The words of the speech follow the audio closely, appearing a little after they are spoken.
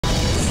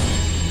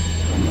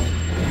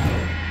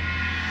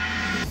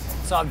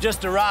So I've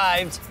just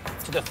arrived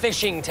to the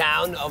fishing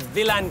town of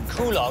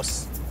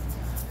Vilanculos,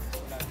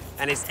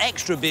 and it's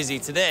extra busy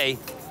today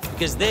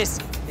because this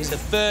is the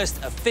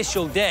first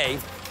official day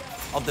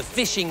of the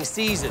fishing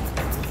season.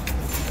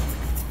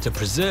 To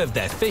preserve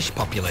their fish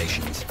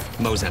populations,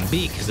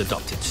 Mozambique has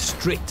adopted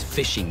strict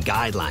fishing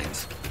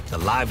guidelines. The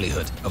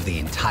livelihood of the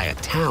entire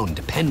town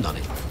depend on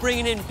it.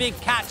 Bringing in big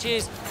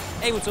catches,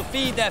 able to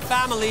feed their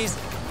families,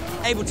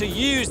 able to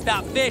use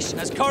that fish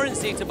as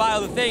currency to buy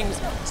other things.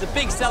 It's a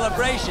big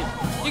celebration.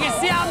 You can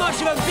see how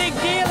much of a big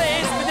deal it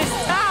is for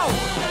this town.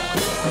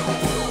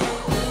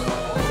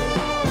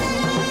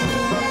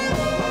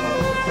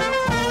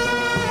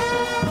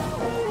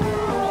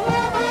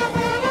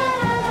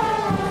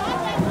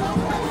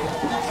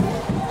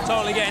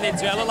 Totally getting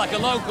into it. I look like a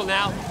local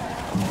now.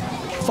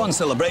 Fun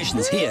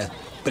celebrations here,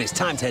 but it's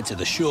time to head to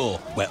the shore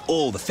where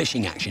all the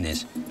fishing action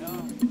is.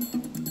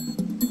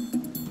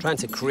 Trying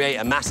to create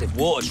a massive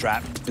water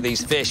trap for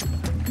these fish.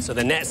 So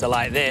the nets are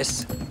like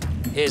this.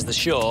 Here's the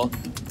shore,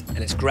 and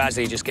it's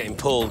gradually just getting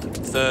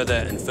pulled further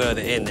and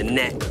further in. The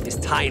net is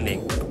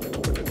tightening. You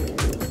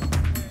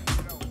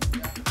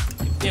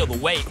can feel the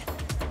weight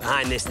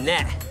behind this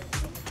net.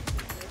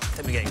 I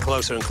think we're getting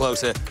closer and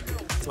closer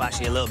to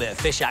actually a little bit of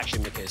fish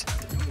action because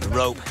the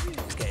rope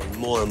is getting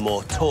more and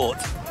more taut.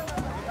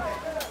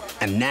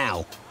 And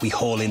now we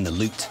haul in the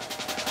loot.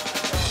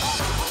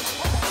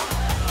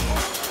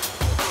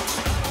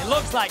 It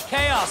looks like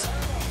chaos,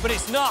 but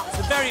it's not. It's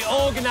a very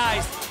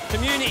organised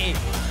community.